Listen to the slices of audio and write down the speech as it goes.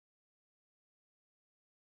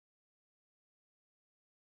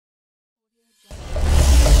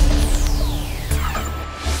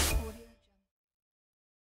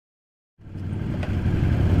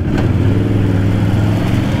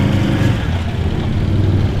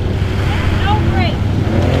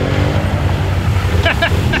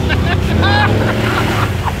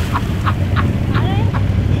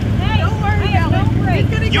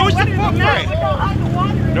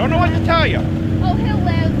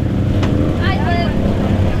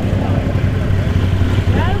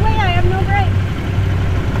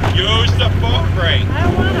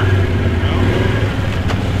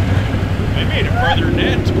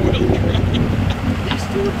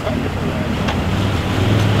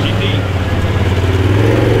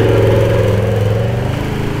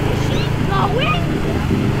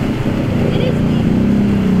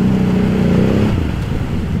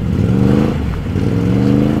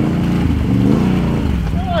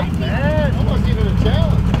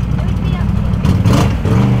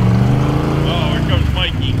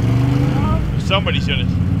somebody should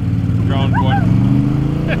have drowned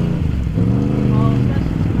one.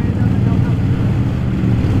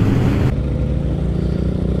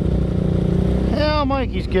 Yeah,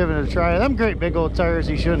 Mikey's giving it a try. Them great big old tires,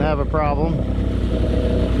 he shouldn't have a problem.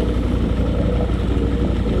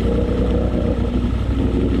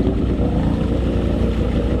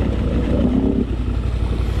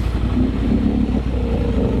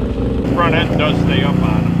 Front end does stay up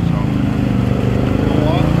on him, so.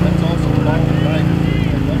 Well, that's also about right.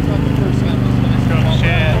 That's not the first time this guy's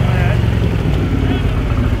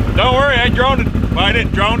Don't worry, I drowned it. Well, I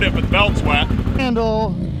didn't drown it, but the belt's wet.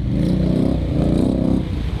 Handle.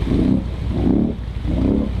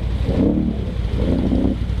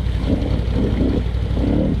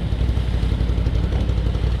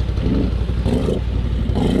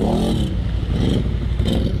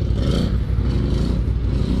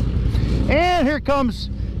 And here comes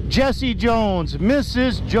Jessie Jones,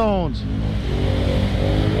 Mrs. Jones.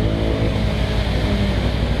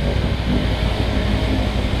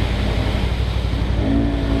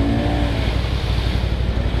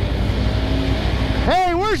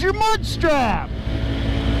 Hey, where's your mud strap?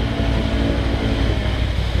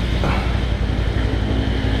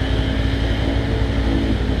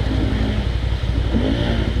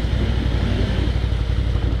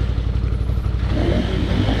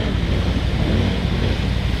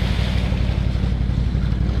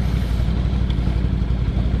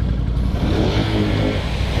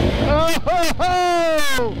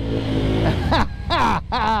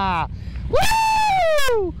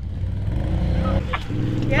 Woo!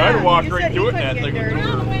 Yeah, I'd walk right through it and that thing would We're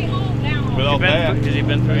on the way home now. without that. Has he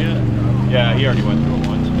been through yet? Yeah, he already went through it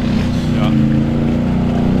once. Yeah.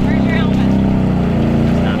 Where's your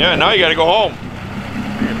helmet? Yeah, now you gotta go home.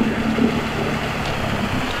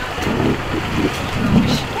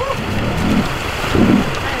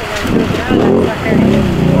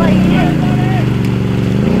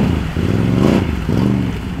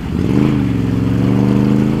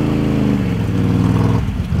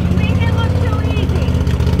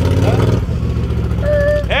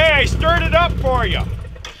 Hey, I stirred it up for you.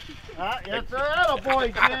 It's a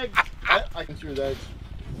boy, Jig. I can hear that.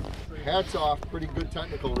 Hats off, pretty good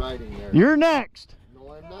technical riding there. You're next.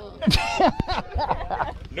 No, I'm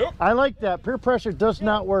not. Nope. I like that. Peer pressure does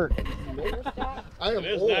not work. I am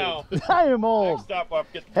It is old. now. I am old. Next stop, I'll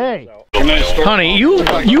get the Hey. tools out. Honey, you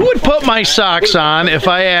would put my socks on if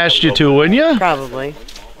I asked you to, wouldn't you? Probably.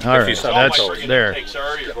 All right, that's there.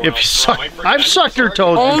 If you suck, I've sucked her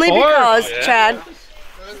toes Only before. because, Chad,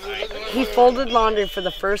 he folded laundry for the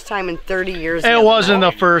first time in 30 years. It wasn't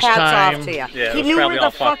the first Hats time. off to you. Yeah, it He was knew probably where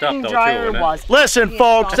all the fucked up fucking though, too, dryer wasn't it? was. Listen,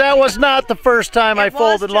 folks, that was not the first time I It was,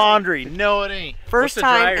 folded Joe. laundry. No, it ain't. First the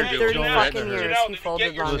time dryer in do? 30 Don't fucking let her. years he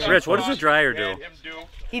folded laundry. Rich, what does the dryer do?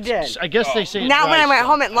 He did. I guess they say it Not when I dries went some.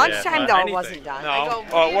 home at lunchtime, though, it anything. wasn't done. No, I go,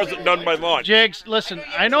 oh, it wasn't done by lunch. Jigs, listen,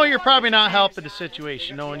 I know you're probably not helping the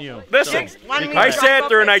situation, knowing you. Listen, wanted me to I drive sat up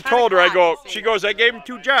there and at I told her, I 10 go, o'clock. she goes, I gave him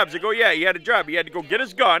 2 jobs. I go, yeah, he had a job. He had to go get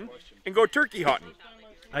his gun and go turkey hunting.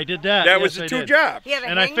 I did that. That yes, was the I 2 did. jobs. He had to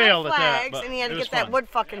And I hang failed up at that, flags, but and he had it to was get that fun. wood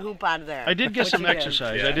fucking hoop out of there. I did get some Which he did.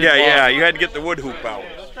 exercise. I did. Yeah, you had to get the wood hoop out.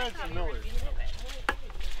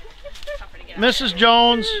 Mrs.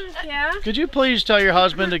 Jones, Yeah? could you please tell your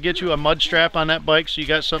husband to get you a mud strap on that bike so you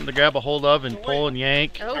got something to grab a hold of and pull and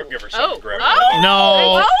yank? I'll give her something to grab.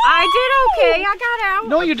 No. I did okay. I got out.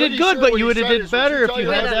 No, you did good, but you would have did better if you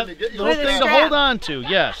had that little With a thing to strap. hold on to.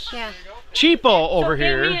 Yes. Yeah. Cheapo over So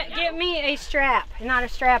here. Get me a strap, not a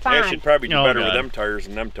strap on. That should probably do Oh, better God. with them tires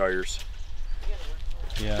than them tires.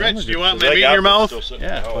 Yeah, Rich, do you want I maybe in got your them mouth? still sitting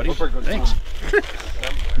Yeah, at home. buddy. Thanks.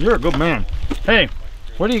 You're a good man. Hey,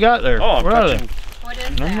 what do you got there? Oh, I'm what are they? touching, What is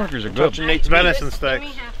Them that? workers are good. touching Nate's Venison Give sticks.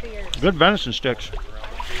 me half of yours. Good venison sticks.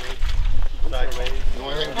 Are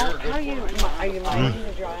you lying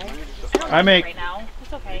to dry? I make Right now.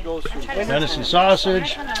 It's okay. venison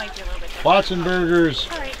sausage, That might be a little bit Watson burgers,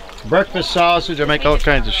 breakfast sausage. I make all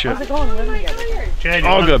kinds of shit. Go and live together. Chad,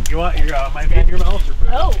 All good. You want your maybe in your mouth?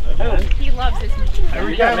 Oh, he loves his meat.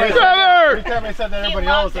 Every time Trevor! I said that, He everybody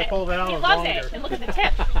loves else, I it. pulled it out. He was loves longer. it. And look at the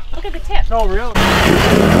tip. Look at the tip. No, really?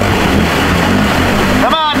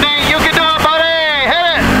 Come on, Nate, you can do it, buddy. Hit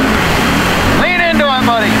it. Lean into it,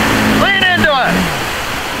 buddy. Lean into it.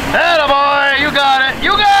 Atta boy, you got it.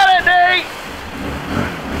 You got it, Nate.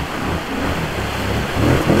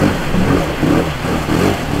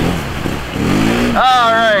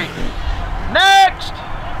 All right. Next.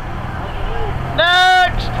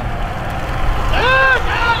 Next.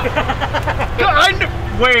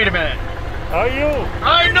 Wait a minute. How are you?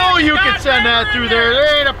 I know you can send that through there.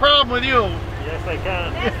 There ain't a problem with you. Yes, I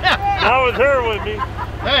can. Now it's her with me.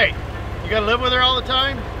 Hey, you gotta live with her all the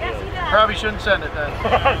time? Yes, he does. Probably shouldn't send it then.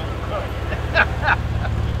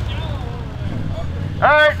 All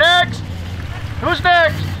right, next. Who's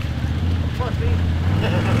next?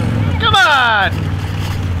 Come on.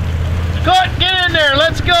 Get in there.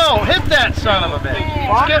 Let's go. Hit that son of a bitch.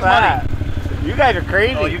 Let's get money. You guys are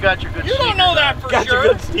crazy. Oh, you got your good You don't know that for got sure.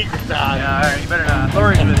 your good sneakers on. Yeah, all right. You better not.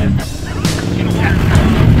 Lori's with you.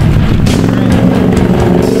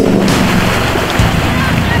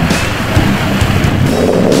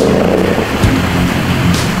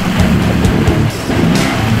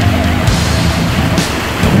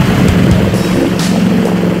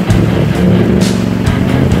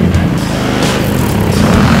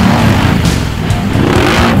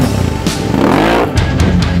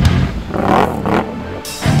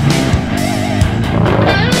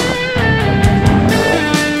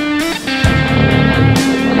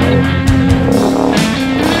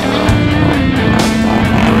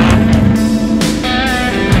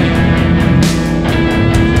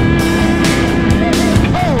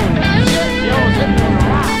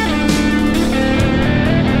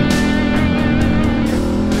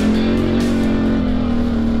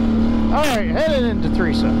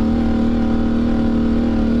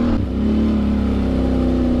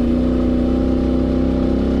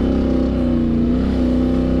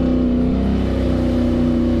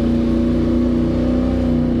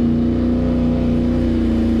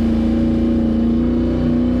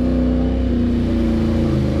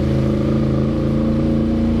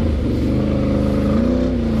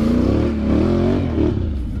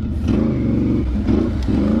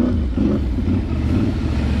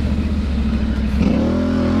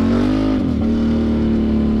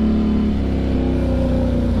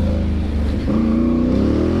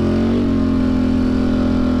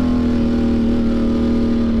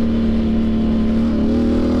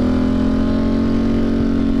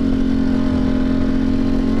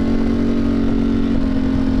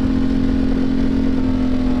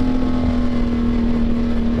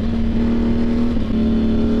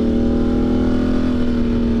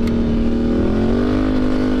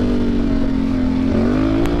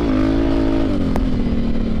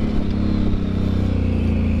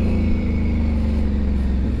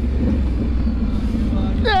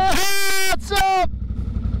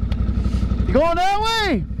 You going that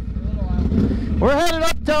way? We're headed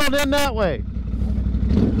uptown then that way.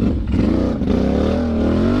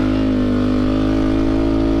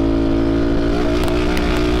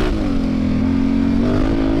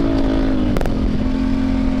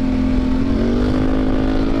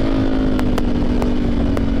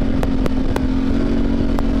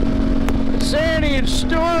 Sandy and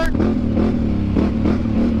Stuart.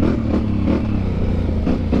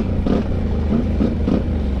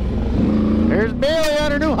 There's Bailey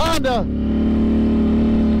on her new Honda.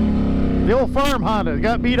 The old farm Honda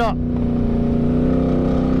got beat up.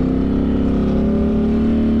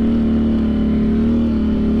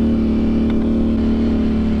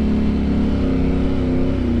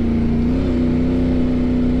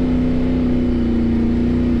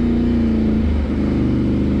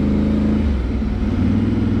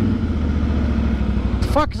 The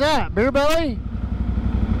fuck's that? Beer belly?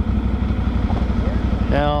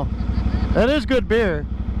 Yeah. That is good beer.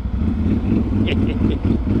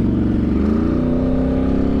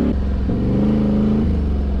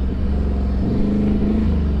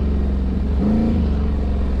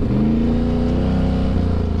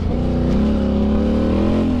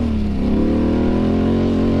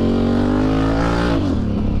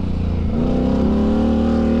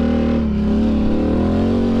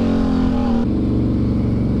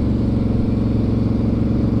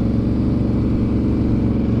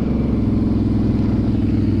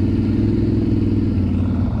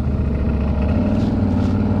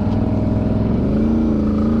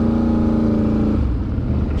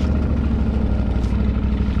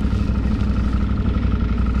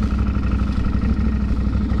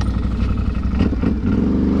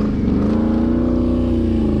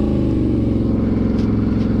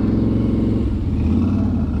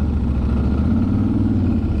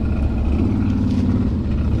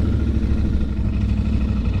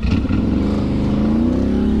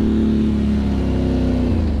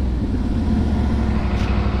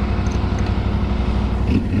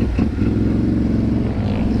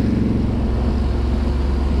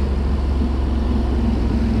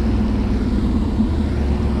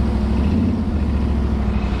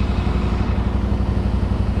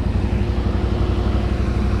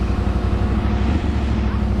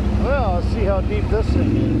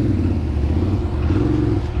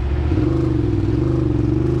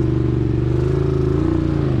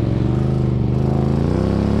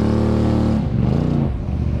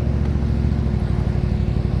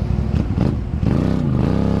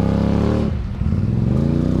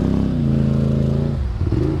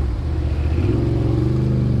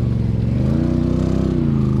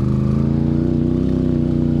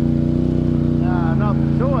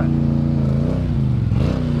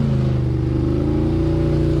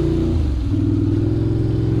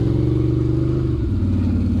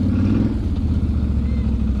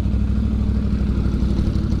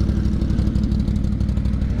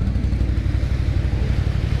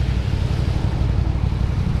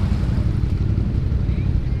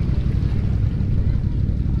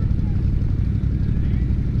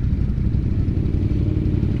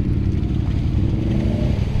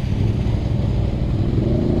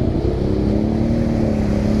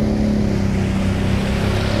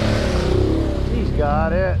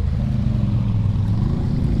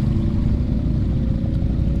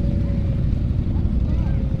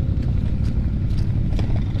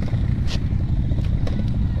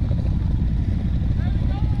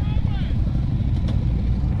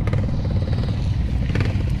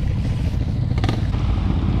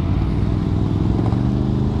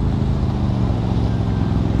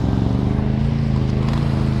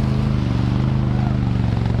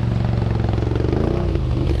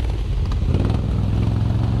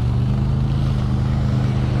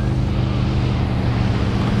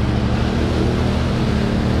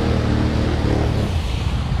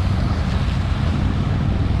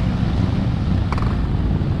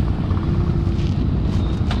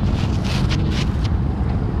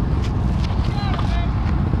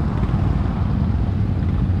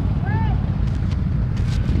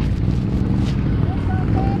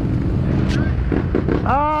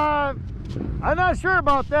 sure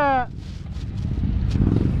about that.